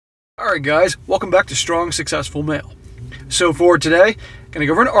Alright guys, welcome back to Strong Successful Male. So for today, I'm going to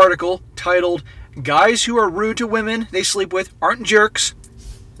go over an article titled, Guys Who Are Rude to Women They Sleep With Aren't Jerks,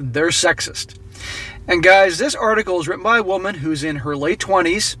 They're Sexist. And guys, this article is written by a woman who's in her late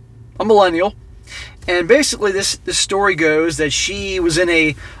 20s, a millennial, and basically this story goes that she was in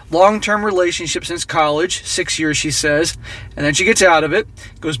a long-term relationship since college, 6 years she says, and then she gets out of it,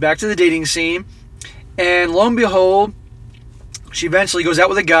 goes back to the dating scene, and lo and behold, she eventually goes out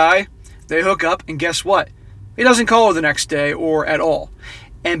with a guy, they hook up, and guess what? He doesn't call her the next day or at all.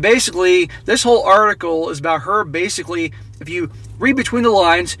 And basically, this whole article is about her basically, if you read between the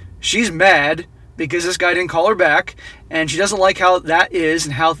lines, she's mad because this guy didn't call her back, and she doesn't like how that is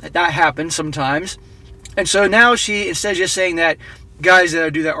and how that happens sometimes. And so now she, instead of just saying that guys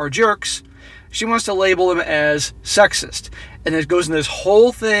that do that are jerks, she wants to label them as sexist. And it goes into this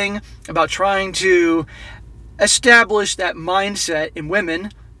whole thing about trying to establish that mindset in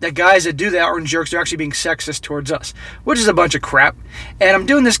women that guys that do that aren't jerks, they're actually being sexist towards us, which is a bunch of crap. And I'm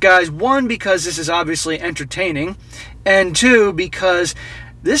doing this, guys, one, because this is obviously entertaining, and two, because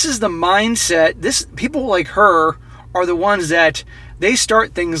this is the mindset. People like her are the ones that they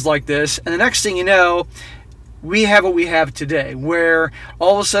start things like this, and the next thing you know, we have what we have today, where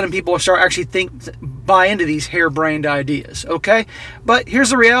all of a sudden people start actually buy into these harebrained ideas, okay? But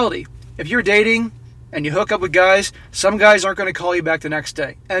here's the reality. If you're dating and you hook up with guys, some guys aren't going to call you back the next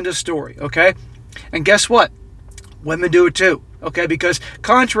day. End of story, okay? And guess what? Women do it too, okay? Because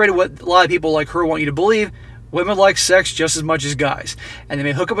contrary to what a lot of people like her want you to believe, women like sex just as much as guys. And they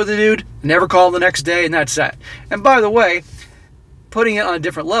may hook up with a dude, never call him the next day, and that's that. And by the way, putting it on a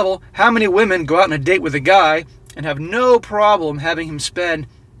different level, how many women go out on a date with a guy and have no problem having him spend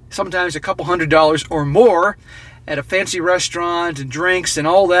sometimes a couple $100s or more at a fancy restaurant and drinks and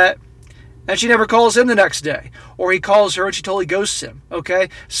all that, and she never calls him the next day, or he calls her and she totally ghosts him, okay?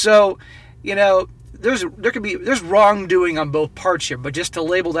 So, you know, there's wrongdoing on both parts here, but just to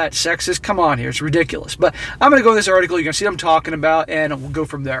label that sexist, come on here, it's ridiculous. But I'm going to go in this article, you're going to see what I'm talking about, and we'll go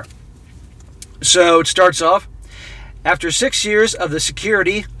from there. So it starts off, after 6 years of the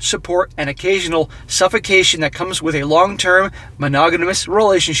security, support, and occasional suffocation that comes with a long-term monogamous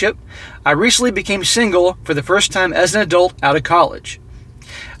relationship, I recently became single for the first time as an adult out of college.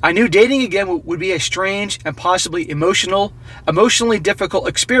 I knew dating again would be a strange and possibly emotionally difficult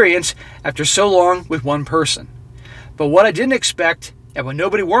experience after so long with one person. But what I didn't expect, and what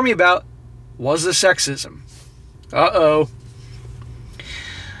nobody warned me about, was the sexism. Uh-oh.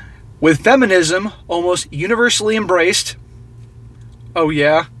 With feminism almost universally embraced, oh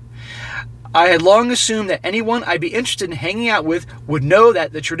yeah, I had long assumed that anyone I'd be interested in hanging out with would know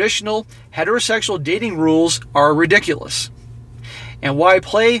that the traditional heterosexual dating rules are ridiculous. And why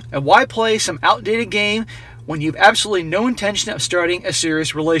play some outdated game when you've absolutely no intention of starting a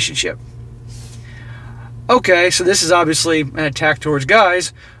serious relationship? Okay, so this is obviously an attack towards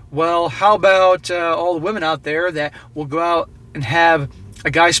guys. Well, how about all the women out there that will go out and have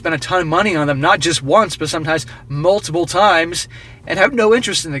a guy spend a ton of money on them, not just once, but sometimes multiple times, and have no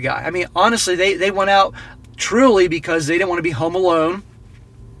interest in the guy? I mean, honestly, they went out truly because they didn't want to be home alone,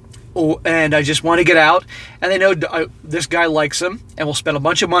 and I just want to get out, and they know this guy likes them and will spend a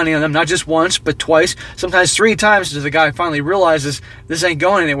bunch of money on them, not just once, but twice, sometimes 3 times, until the guy finally realizes this ain't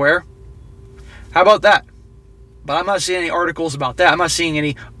going anywhere. How about that? But I'm not seeing any articles about that. I'm not seeing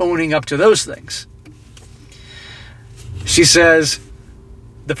any owning up to those things. She says,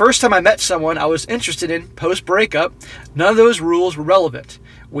 the first time I met someone I was interested in post-breakup, none of those rules were relevant.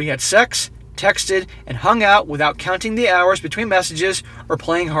 We had sex, texted, and hung out without counting the hours between messages or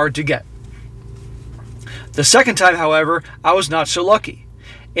playing hard to get. The second time, however, I was not so lucky.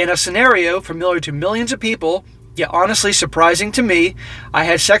 In a scenario familiar to millions of people, yet honestly surprising to me, I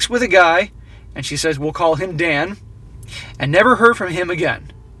had sex with a guy, and she says we'll call him Dan, and never heard from him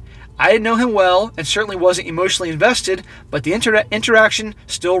again. I didn't know him well and certainly wasn't emotionally invested, but the interaction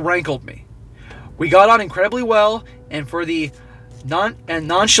still rankled me. We got on incredibly well, and for the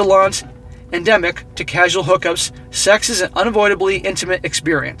nonchalance endemic to casual hookups, sex is an unavoidably intimate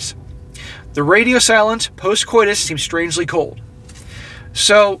experience. The radio silence post-coitus seems strangely cold.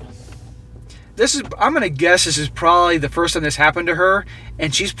 So, I'm going to guess this is probably the first time this happened to her,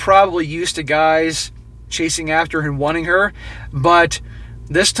 and she's probably used to guys chasing after her and wanting her, but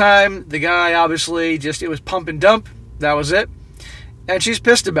this time, the guy obviously it was pump and dump, that was it, and she's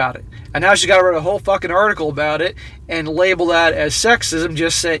pissed about it. And now she's got to write a whole fucking article about it and label that as sexism,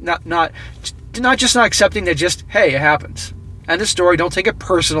 just say, not accepting that just, hey, it happens. End of story, don't take it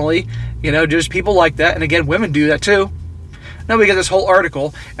personally. You know, there's people like that, and again, women do that too. Now we get this whole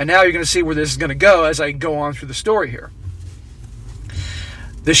article, and now you're going to see where this is going to go as I go on through the story here.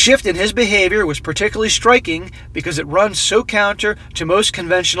 The shift in his behavior was particularly striking because it runs so counter to most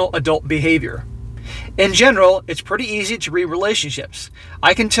conventional adult behavior. In general, it's pretty easy to read relationships.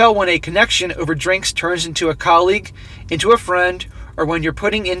 I can tell when a connection over drinks turns into a colleague, into a friend, or when you're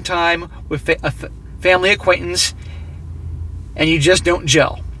putting in time with a family acquaintance and you just don't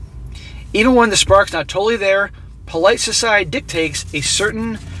gel. Even when the spark's not totally there, polite society dictates a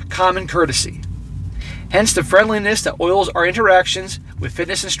certain common courtesy. Hence the friendliness that oils our interactions with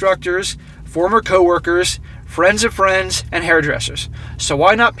fitness instructors, former coworkers, friends of friends, and hairdressers. So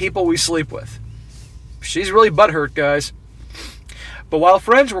why not people we sleep with? She's really butthurt, guys. But while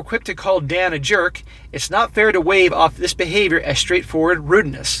friends were quick to call Dan a jerk, it's not fair to wave off this behavior as straightforward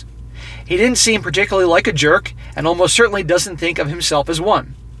rudeness. He didn't seem particularly like a jerk, and almost certainly doesn't think of himself as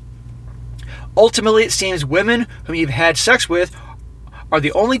one. Ultimately, it seems women whom you've had sex with are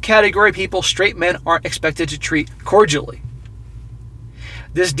the only category of people straight men aren't expected to treat cordially.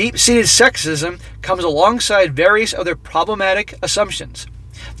 This deep-seated sexism comes alongside various other problematic assumptions.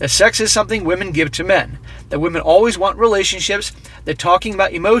 That sex is something women give to men, that women always want relationships, that talking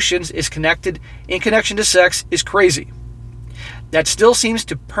about emotions is connected in connection to sex is crazy. That still seems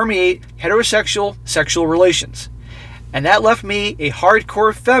to permeate heterosexual sexual relations. And that left me, a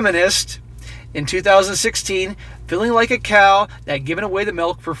hardcore feminist, in 2016, feeling like a cow that had given away the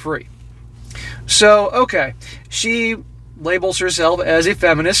milk for free. So, okay, she labels herself as a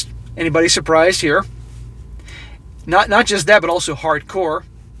feminist. Anybody surprised here? Not just that, but also hardcore.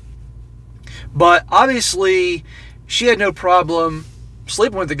 But obviously, she had no problem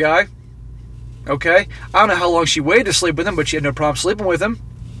sleeping with the guy. Okay? I don't know how long she waited to sleep with him, but she had no problem sleeping with him.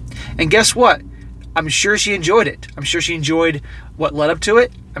 And guess what? I'm sure she enjoyed it. I'm sure she enjoyed what led up to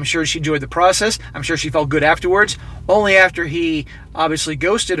it. I'm sure she enjoyed the process. I'm sure she felt good afterwards. Only after he obviously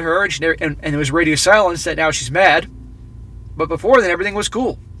ghosted her and there was radio silence that now she's mad. But before then, everything was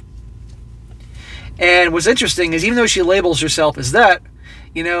cool. And what's interesting is even though she labels herself as that,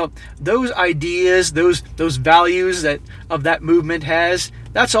 you know, those ideas, those values that of that movement has,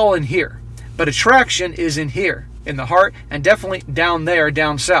 that's all in here. But attraction is in here, in the heart, and definitely down there,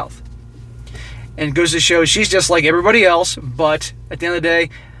 down south. And it goes to show she's just like everybody else, but at the end of the day,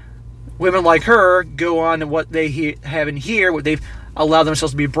 women like her go on to what they have in here, what they've allowed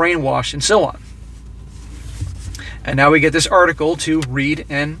themselves to be brainwashed, and so on. And now we get this article to read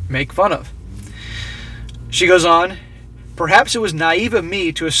and make fun of. She goes on, perhaps it was naive of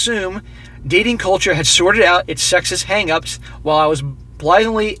me to assume dating culture had sorted out its sexist hang-ups while I was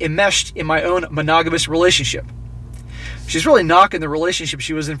blindly enmeshed in my own monogamous relationship. She's really knocking the relationship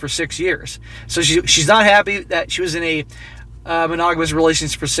she was in for 6 years. So she's not happy that she was in a monogamous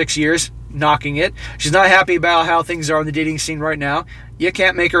relationship for 6 years, knocking it. She's not happy about how things are on the dating scene right now. You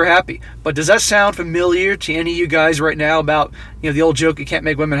can't make her happy. But does that sound familiar to any of you guys right now about, you know, the old joke, you can't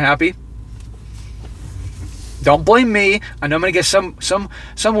make women happy? Don't blame me. I know I'm going to get some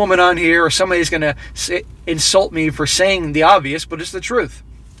woman on here or somebody's going to insult me for saying the obvious, but it's the truth.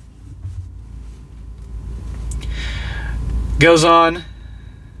 Goes on.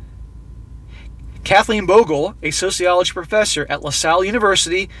 Kathleen Bogle, a sociology professor at LaSalle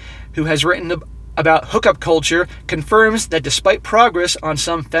University who has written about hookup culture, confirms that despite progress on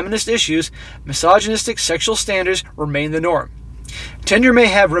some feminist issues, misogynistic sexual standards remain the norm. Tinder may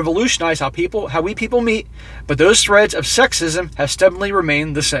have revolutionized how we people meet, but those threads of sexism have stubbornly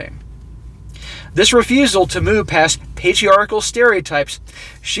remained the same. This refusal to move past patriarchal stereotypes,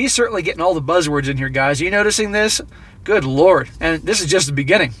 she's certainly getting all the buzzwords in here, guys. Are you noticing this? Good Lord. And this is just the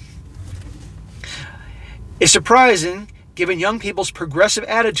beginning. It's surprising given young people's progressive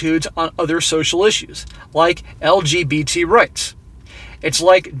attitudes on other social issues, like LGBT rights. It's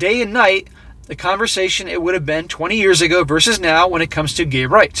like day and night the conversation it would have been 20 years ago versus now when it comes to gay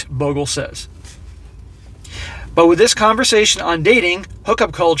rights, Bogle says. But with this conversation on dating,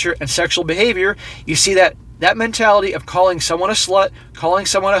 hookup culture, and sexual behavior, you see that mentality of calling someone a slut, calling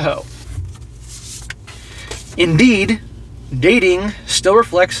someone a hoe. Indeed, dating still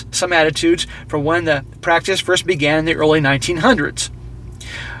reflects some attitudes from when the practice first began in the early 1900s.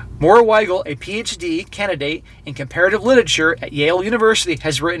 Maura Weigel, a PhD candidate in comparative literature at Yale University,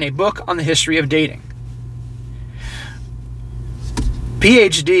 has written a book on the history of dating.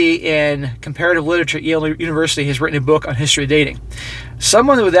 PhD in comparative literature at Yale University has written a book on history of dating.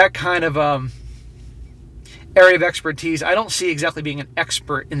 Someone with that kind of area of expertise, I don't see exactly being an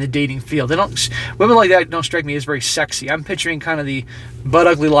expert in the dating field. Women like that don't strike me as very sexy. I'm picturing kind of the butt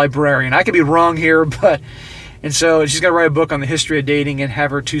ugly librarian. I could be wrong here, but... And so she's going to write a book on the history of dating and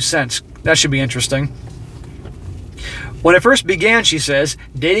have her 2 cents. That should be interesting. When it first began, she says,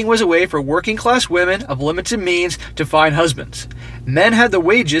 dating was a way for working class women of limited means to find husbands. Men had the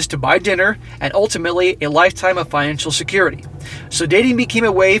wages to buy dinner and ultimately a lifetime of financial security. So dating became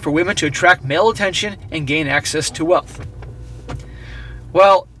a way for women to attract male attention and gain access to wealth.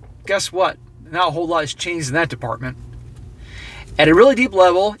 Well, guess what? Not a whole lot has changed in that department. At a really deep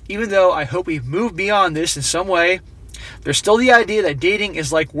level, even though I hope we've moved beyond this in some way, there's still the idea that dating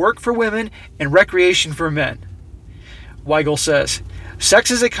is like work for women and recreation for men. Weigel says,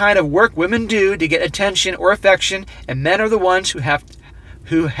 sex is a kind of work women do to get attention or affection, and men are the ones who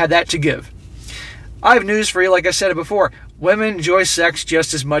had that to give. I have news for you, like I said it before. Women enjoy sex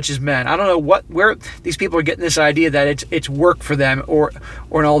just as much as men. I don't know where these people are getting this idea that it's work for them or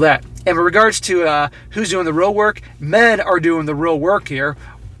all that. And in regards to who's doing the real work, men are doing the real work here.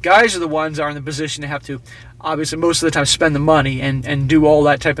 Guys are the ones that are in the position to have to, obviously, most of the time spend the money and do all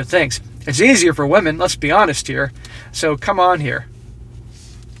that type of things. It's easier for women, let's be honest here. So come on here.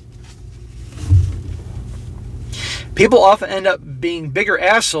 People often end up being bigger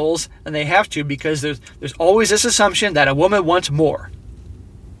assholes than they have to because there's always this assumption that a woman wants more.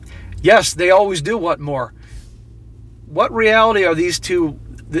 Yes, they always do want more. What reality are these two,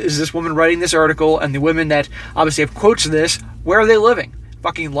 is this woman writing this article and the women that obviously have quotes of this, where are they living?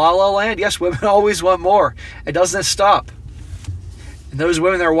 Fucking La La Land? Yes, women always want more. It doesn't stop. And those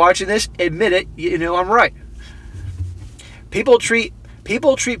women that are watching this, admit it, you know I'm right. People treat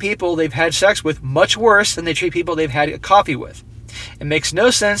people they've had sex with much worse than they treat people they've had a coffee with. It makes no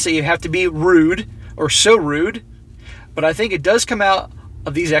sense that you have to be rude or so rude, but I think it does come out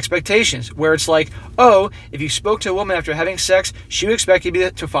of these expectations where it's like, oh, if you spoke to a woman after having sex, she would expect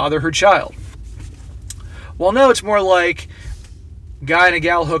you to father her child. Well, no, it's more like guy and a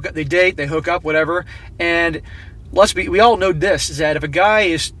gal hook up, they date, they hook up, whatever, and we all know this, is that if a guy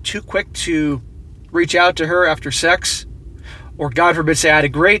is too quick to reach out to her after sex, or God forbid say I had a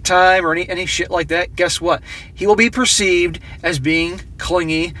great time, or any shit like that, guess what? He will be perceived as being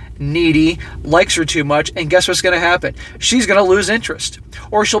clingy, needy, likes her too much, and guess what's going to happen? She's going to lose interest.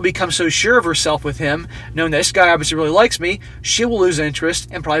 Or she'll become so sure of herself with him, knowing that this guy obviously really likes me, she will lose interest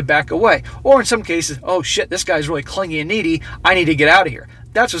and probably back away. Or in some cases, oh shit, this guy's really clingy and needy, I need to get out of here.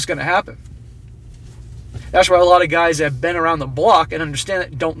 That's what's going to happen. That's why a lot of guys that have been around the block and understand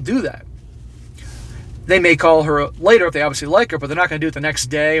it don't do that. They may call her later if they obviously like her, but they're not going to do it the next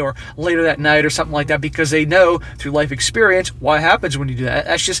day or later that night or something like that because they know through life experience what happens when you do that.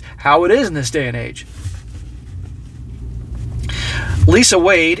 That's just how it is in this day and age. Lisa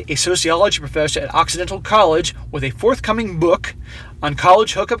Wade, a sociology professor at Occidental College with a forthcoming book on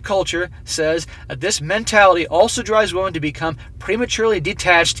college hookup culture, says that this mentality also drives women to become prematurely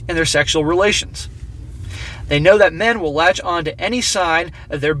detached in their sexual relations. They know that men will latch on to any sign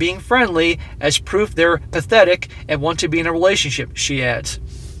that they're being friendly as proof they're pathetic and want to be in a relationship, she adds.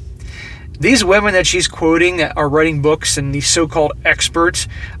 These women that she's quoting that are writing books and these so-called experts,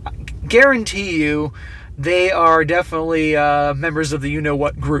 guarantee you they are definitely members of the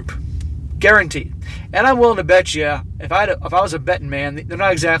you-know-what group. Guaranteed. And I'm willing to bet you, if I was a betting man, they're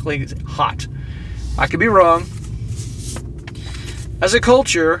not exactly hot. I could be wrong. As a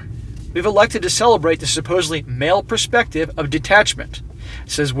culture, we've elected to celebrate the supposedly male perspective of detachment,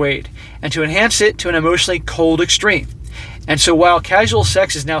 says Wade, and to enhance it to an emotionally cold extreme. And so while casual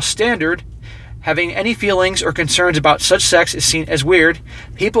sex is now standard, having any feelings or concerns about such sex is seen as weird.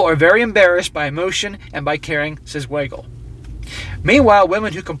 People are very embarrassed by emotion and by caring, says Weigel. Meanwhile,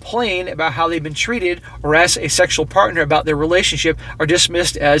 women who complain about how they've been treated or ask a sexual partner about their relationship are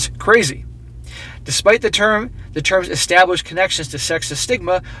dismissed as crazy. Despite the term's established connections to sexist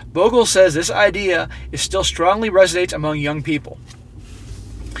stigma, Bogle says this idea still strongly resonates among young people.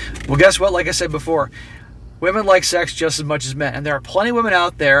 Well, guess what? Like I said before, women like sex just as much as men. And there are plenty of women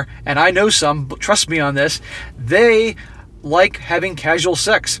out there, and I know some, but trust me on this, they like having casual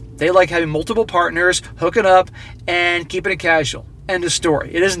sex. They like having multiple partners, hooking up, and keeping it casual. End of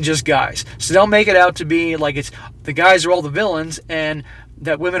story. It isn't just guys. So don't make it out to be like it's the guys are all the villains and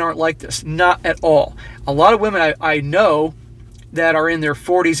that women aren't like this. Not at all. A lot of women I know that are in their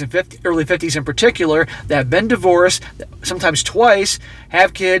 40s and early 50s in particular, that have been divorced, sometimes twice,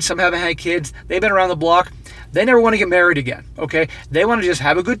 have kids, some haven't had kids, they've been around the block, they never want to get married again, okay? They want to just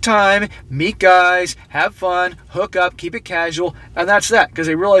have a good time, meet guys, have fun, hook up, keep it casual, and that's that, because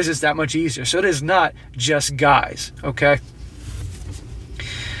they realize it's that much easier. So it is not just guys, okay?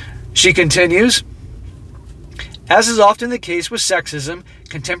 She continues, as is often the case with sexism,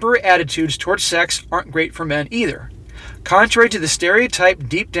 contemporary attitudes towards sex aren't great for men either. Contrary to the stereotype,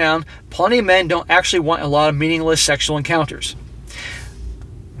 deep down, plenty of men don't actually want a lot of meaningless sexual encounters.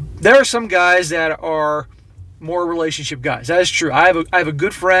 There are some guys that are more relationship guys. That is true. I have a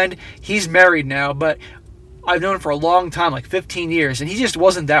good friend. He's married now, but I've known him for a long time, like 15 years, and he just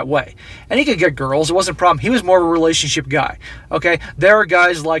wasn't that way. And he could get girls. It wasn't a problem. He was more of a relationship guy. Okay? There are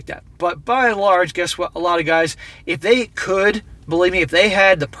guys like that. But by and large, guess what? A lot of guys, if they could, believe me, if they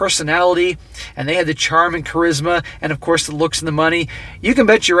had the personality and they had the charm and charisma and, of course, the looks and the money, you can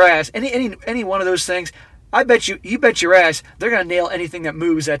bet your ass, any one of those things, I bet you bet your ass they're going to nail anything that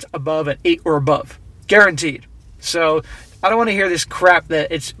moves that's above an 8 or above. Guaranteed. So I don't want to hear this crap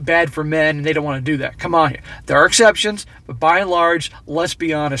that it's bad for men and they don't want to do that. Come on here. There are exceptions, but by and large, let's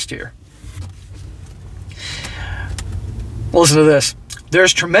be honest here. Listen to this.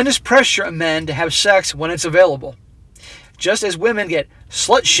 There's tremendous pressure on men to have sex when it's available. Just as women get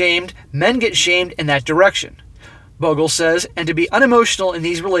slut-shamed, men get shamed in that direction, Bogle says, and to be unemotional in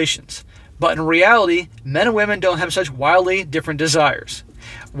these relations. But in reality, men and women don't have such wildly different desires.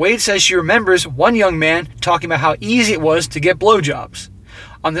 Wade says she remembers one young man talking about how easy it was to get blowjobs.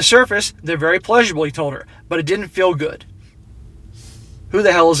 On the surface, they're very pleasurable, he told her, but it didn't feel good. Who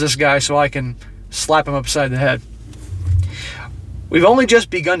the hell is this guy so I can slap him upside the head? We've only just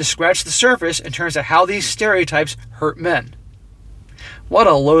begun to scratch the surface in terms of how these stereotypes hurt men. What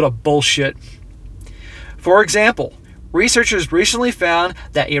a load of bullshit. For example, researchers recently found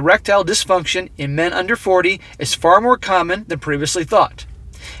that erectile dysfunction in men under 40 is far more common than previously thought.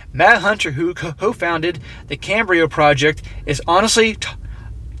 Matt Hunter, who co-founded the Cambrio Project, is honestly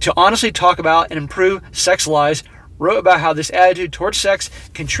talk about and improve sex lives, wrote about how this attitude towards sex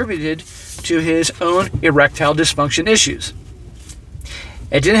contributed to his own erectile dysfunction issues.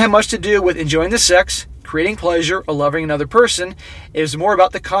 It didn't have much to do with enjoying the sex, creating pleasure, or loving another person. It was more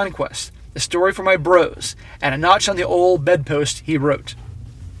about the conquest, the story for my bros, and a notch on the old bedpost, he wrote.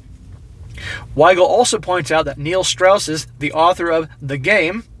 Weigel also points out that Neil Strauss is the author of The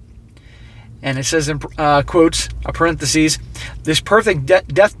Game, and it says in quotes, parentheses, this perfect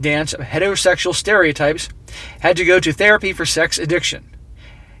death dance of heterosexual stereotypes had to go to therapy for sex addiction.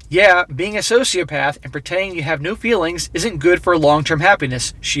 Yeah, being a sociopath and pretending you have no feelings isn't good for long-term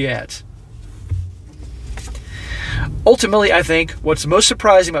happiness, she adds. Ultimately, I think what's most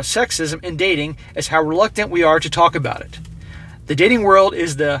surprising about sexism in dating is how reluctant we are to talk about it. The dating world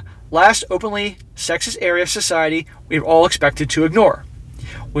is the last openly sexist area of society we've all expected to ignore.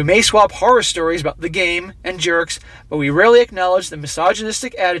 We may swap horror stories about the game and jerks, but we rarely acknowledge the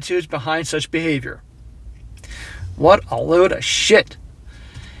misogynistic attitudes behind such behavior. What a load of shit.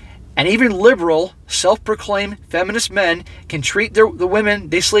 And even liberal, self-proclaimed feminist men can treat the women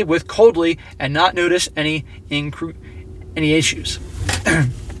they sleep with coldly and not notice any issues.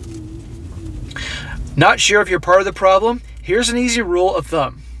 Not sure if you're part of the problem? Here's an easy rule of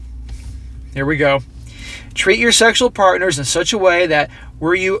thumb. Here we go. Treat your sexual partners in such a way that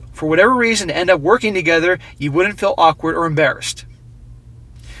were you, for whatever reason, to end up working together, you wouldn't feel awkward or embarrassed.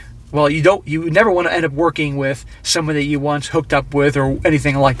 Well, you never want to end up working with someone that you once hooked up with or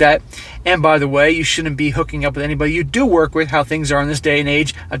anything like that. And by the way, you shouldn't be hooking up with anybody you do work with, how things are in this day and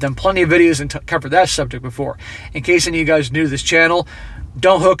age. I've done plenty of videos and covered that subject before. In case any of you guys are new to this channel,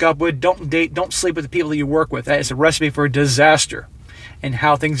 don't hook up with, don't date, don't sleep with the people that you work with. That is a recipe for a disaster and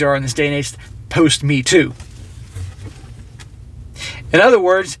how things are in this day and age post Me Too. In other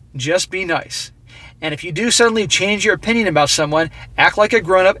words, just be nice. And if you do suddenly change your opinion about someone, act like a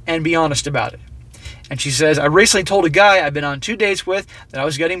grown-up and be honest about it. And she says, I recently told a guy I've been on 2 dates with that I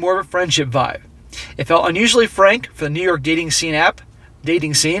was getting more of a friendship vibe. It felt unusually frank for the New York dating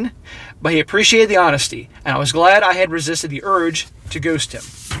scene, but he appreciated the honesty, and I was glad I had resisted the urge to ghost him.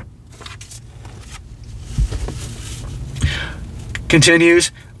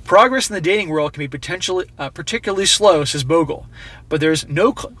 Continues, progress in the dating world can be particularly slow, says Bogle. But there's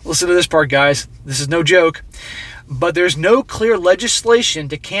no, listen to this part, guys, this is no joke, but there's no clear legislation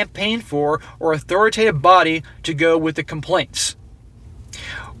to campaign for or authoritative body to go with the complaints.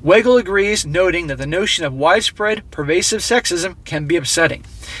 Weigel agrees, noting that the notion of widespread, pervasive sexism can be upsetting.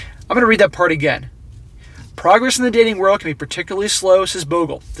 I'm going to read that part again. Progress in the dating world can be particularly slow, says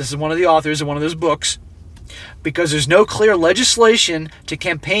Bogle. This is one of the authors of one of those books. Because there's no clear legislation to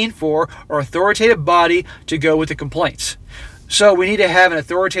campaign for or authoritative body to go with the complaints. So we need to have an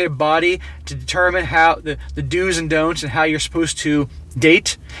authoritative body to determine how the do's and don'ts and how you're supposed to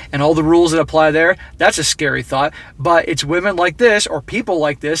date and all the rules that apply there. That's a scary thought. But it's women like this or people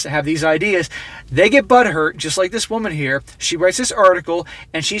like this that have these ideas. They get butthurt, just like this woman here. She writes this article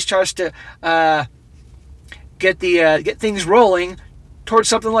and she tries to get things rolling towards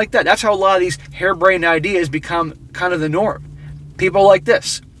something like that. That's how a lot of these harebrained ideas become kind of the norm. People like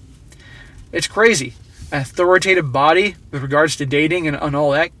this. It's crazy. An authoritative body with regards to dating and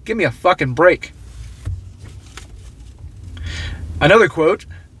all that. Give me a fucking break. Another quote,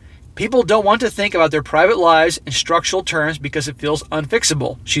 "People don't want to think about their private lives in structural terms because it feels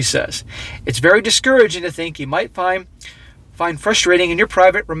unfixable," she says. "It's very discouraging to think you might find frustrating in your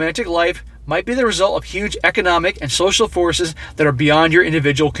private romantic life might be the result of huge economic and social forces that are beyond your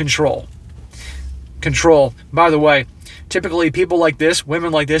individual control." Control. By the way, typically people like this,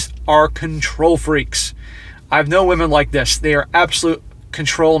 women like this, are control freaks. I've known women like this. They are absolute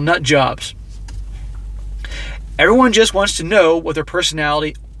control nut jobs. Everyone just wants to know what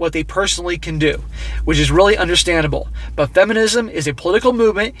they personally can do, which is really understandable. But feminism is a political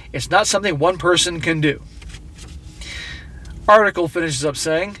movement. It's not something one person can do. Article finishes up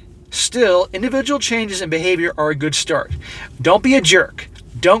saying, "Still, individual changes in behavior are a good start. Don't be a jerk.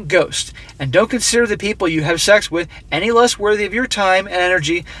 Don't ghost. And don't consider the people you have sex with any less worthy of your time and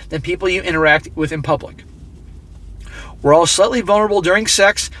energy than people you interact with in public. We're all slightly vulnerable during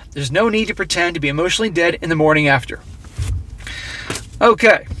sex. There's no need to pretend to be emotionally dead in the morning after."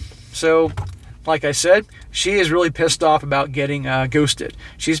 Okay, so like I said, she is really pissed off about getting ghosted.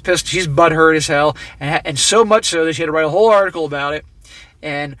 She's pissed. She's butthurt as hell, and so much so that she had to write a whole article about it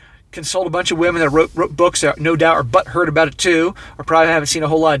and consult a bunch of women that wrote books that no doubt are butthurt about it too, or probably haven't seen a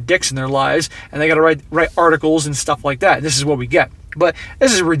whole lot of dicks in their lives, and they got to write articles and stuff like that. This is what we get. But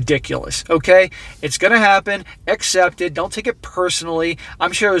this is ridiculous, okay? It's going to happen. Accept it. Don't take it personally.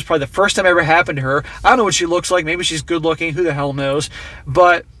 I'm sure it was probably the first time it ever happened to her. I don't know what she looks like. Maybe she's good looking. Who the hell knows?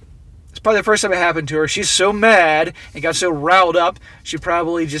 But it's probably the first time it happened to her. She's so mad and got so riled up, she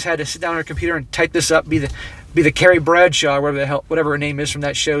probably just had to sit down on her computer and type this up, be the Carrie Bradshaw, whatever her name is from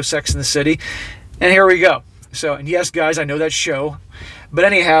that show, Sex and the City. And here we go. So, and yes, guys, I know that show. But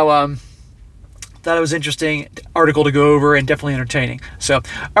anyhow, thought it was an interesting article to go over and definitely entertaining. So,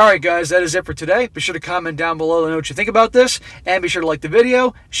 all right, guys, that is it for today. Be sure to comment down below and know what you think about this. And be sure to like the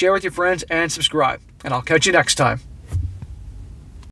video, share with your friends, and subscribe. And I'll catch you next time.